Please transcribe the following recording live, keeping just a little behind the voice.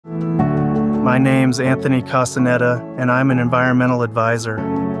My name's Anthony Castaneda, and I'm an environmental advisor.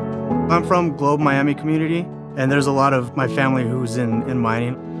 I'm from Globe, Miami community, and there's a lot of my family who's in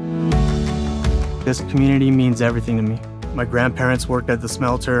mining. This community means everything to me. My grandparents worked at the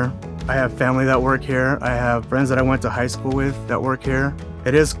smelter. I have family that work here. I have friends that I went to high school with that work here.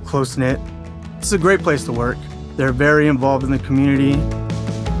 It is close-knit. It's a great place to work. They're very involved in the community.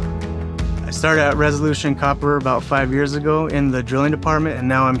 I started at Resolution Copper about 5 years ago in the drilling department, and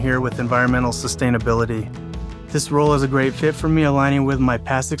now I'm here with environmental sustainability. This role is a great fit for me, aligning with my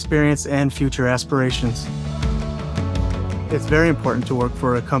past experience and future aspirations. It's very important to work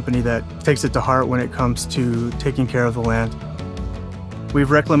for a company that takes it to heart when it comes to taking care of the land.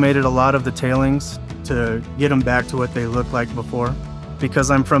 We've reclaimed a lot of the tailings to get them back to what they looked like before. Because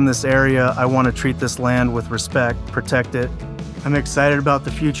I'm from this area, I want to treat this land with respect, protect it. I'm excited about the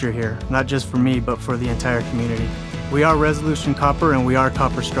future here, not just for me, but for the entire community. We are Resolution Copper, and we are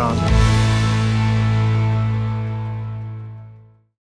copper strong.